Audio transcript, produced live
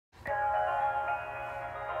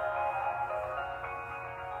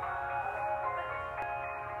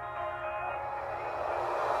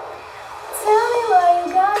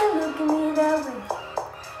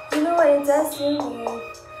just to me.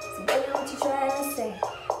 So baby, what you trying to say?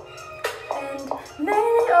 And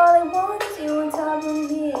lately all I want is you on top of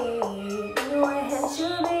me. You know where hands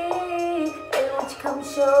should be. Baby, won't you come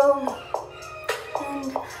show me?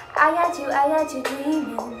 And I got you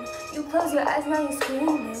dreaming. You close your eyes, now you're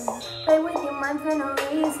screaming. Play with your mind for no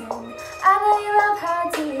reason. I know you love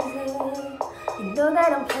hard teasing. You know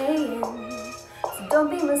that I'm playing, so don't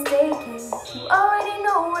be mistaken. You already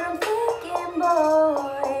know what I'm thinking,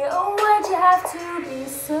 boy. Oh, why'd you have to be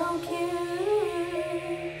so cute?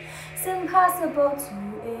 It's impossible to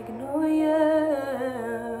ignore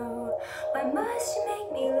you. Why must you make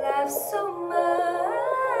me laugh so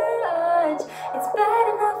much? It's bad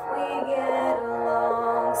enough we get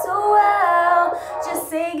along so well. Just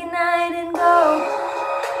say goodnight and go.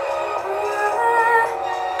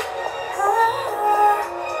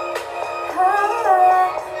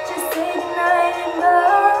 Just say goodnight and go.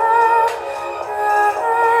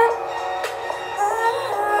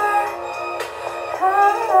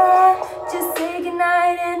 Just say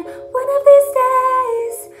goodnight, and one of these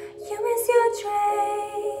days you miss your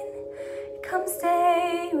train. Come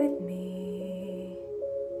stay with me.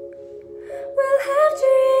 We'll have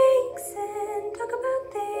drinks and talk about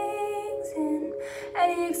things, and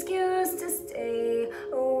any excuse to stay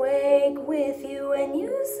awake with you. When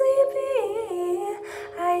you sleepy,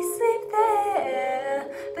 I sleep there,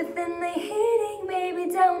 but then the heating may be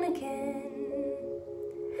down again.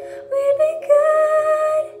 We'd be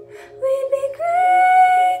good, we'd be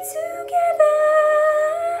great together.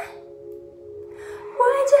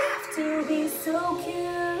 Why'd you have to be so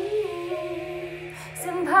cute? It's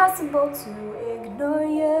impossible to ignore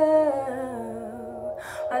you.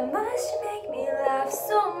 Why must you make me laugh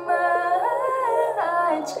so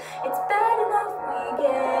much? It's bad enough we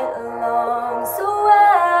get along so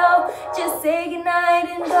well. Just say goodnight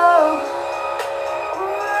and go.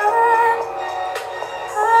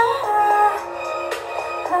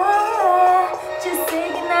 Just say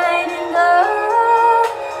goodnight and go.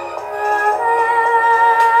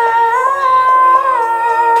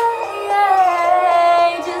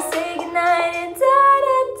 Yeah, just say goodnight and da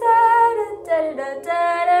da da da da da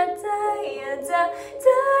da da yeah, da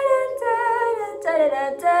da da da da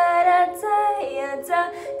da da da yeah, da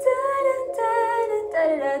da da da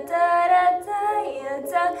da da yeah,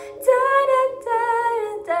 da da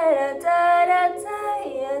da da da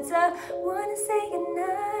yeah, da. Wanna say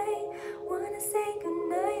goodnight, wanna say goodnight.